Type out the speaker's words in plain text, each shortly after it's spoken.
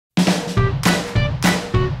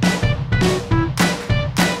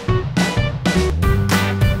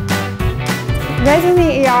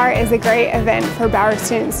is a great event for Bauer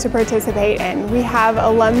students to participate in. We have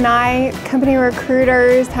alumni, company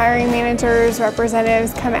recruiters, hiring managers,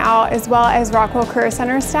 representatives come out, as well as Rockwell Career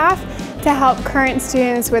Center staff to help current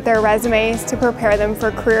students with their resumes to prepare them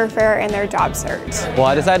for career fair and their job search. Well,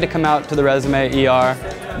 I decided to come out to the Résumé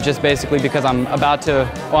ER just basically because I'm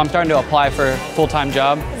starting to apply for a full-time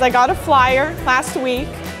job. I got a flyer last week,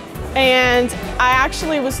 and I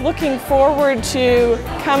actually was looking forward to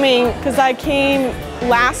coming because I came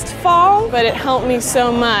last fall, but it helped me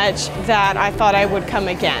so much that I thought I would come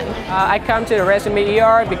again. I come to the Résumé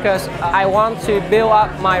ER because I want to build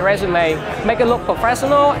up my resume, make it look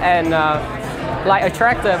professional and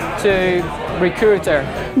attractive to recruiter.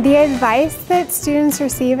 The advice that students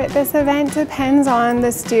receive at this event depends on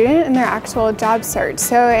the student and their actual job search.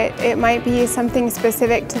 So it might be something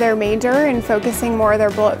specific to their major and focusing more of their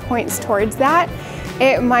bullet points towards that.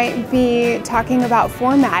 It might be talking about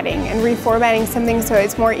formatting and reformatting something so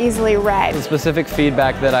it's more easily read. The specific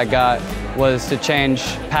feedback that I got was to change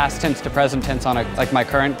past tense to present tense on my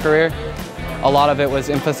current career. A lot of it was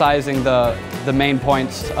emphasizing the main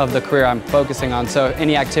points of the career I'm focusing on, so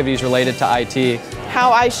any activities related to IT.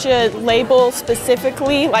 How I should label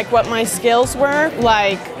specifically, like what my skills were,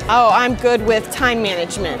 like, oh, I'm good with time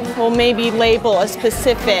management. Well, maybe label a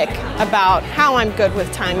specific about how I'm good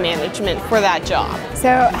with time management for that job. So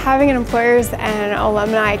having employers and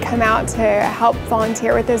alumni come out to help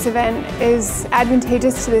volunteer with this event is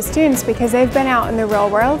advantageous to the students because they've been out in the real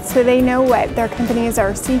world, so they know what their companies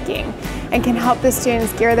are seeking and can help the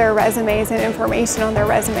students gear their resumes and information on their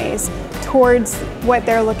resumes towards what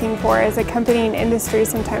they're looking for as a company and industry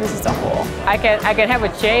sometimes as a whole. I can have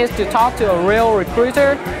a chance to talk to a real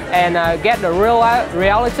recruiter and get the real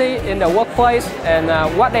reality in the workplace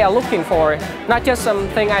and what they are looking for. Not just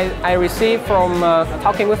something I received from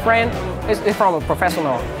talking with friends, it's from a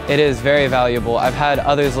professional. It is very valuable. I've had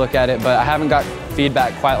others look at it, but I haven't got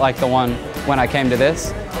feedback quite like the one when I came to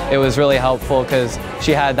this. It was really helpful because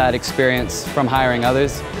she had that experience from hiring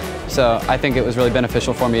others. So I think it was really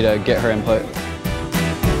beneficial for me to get her input.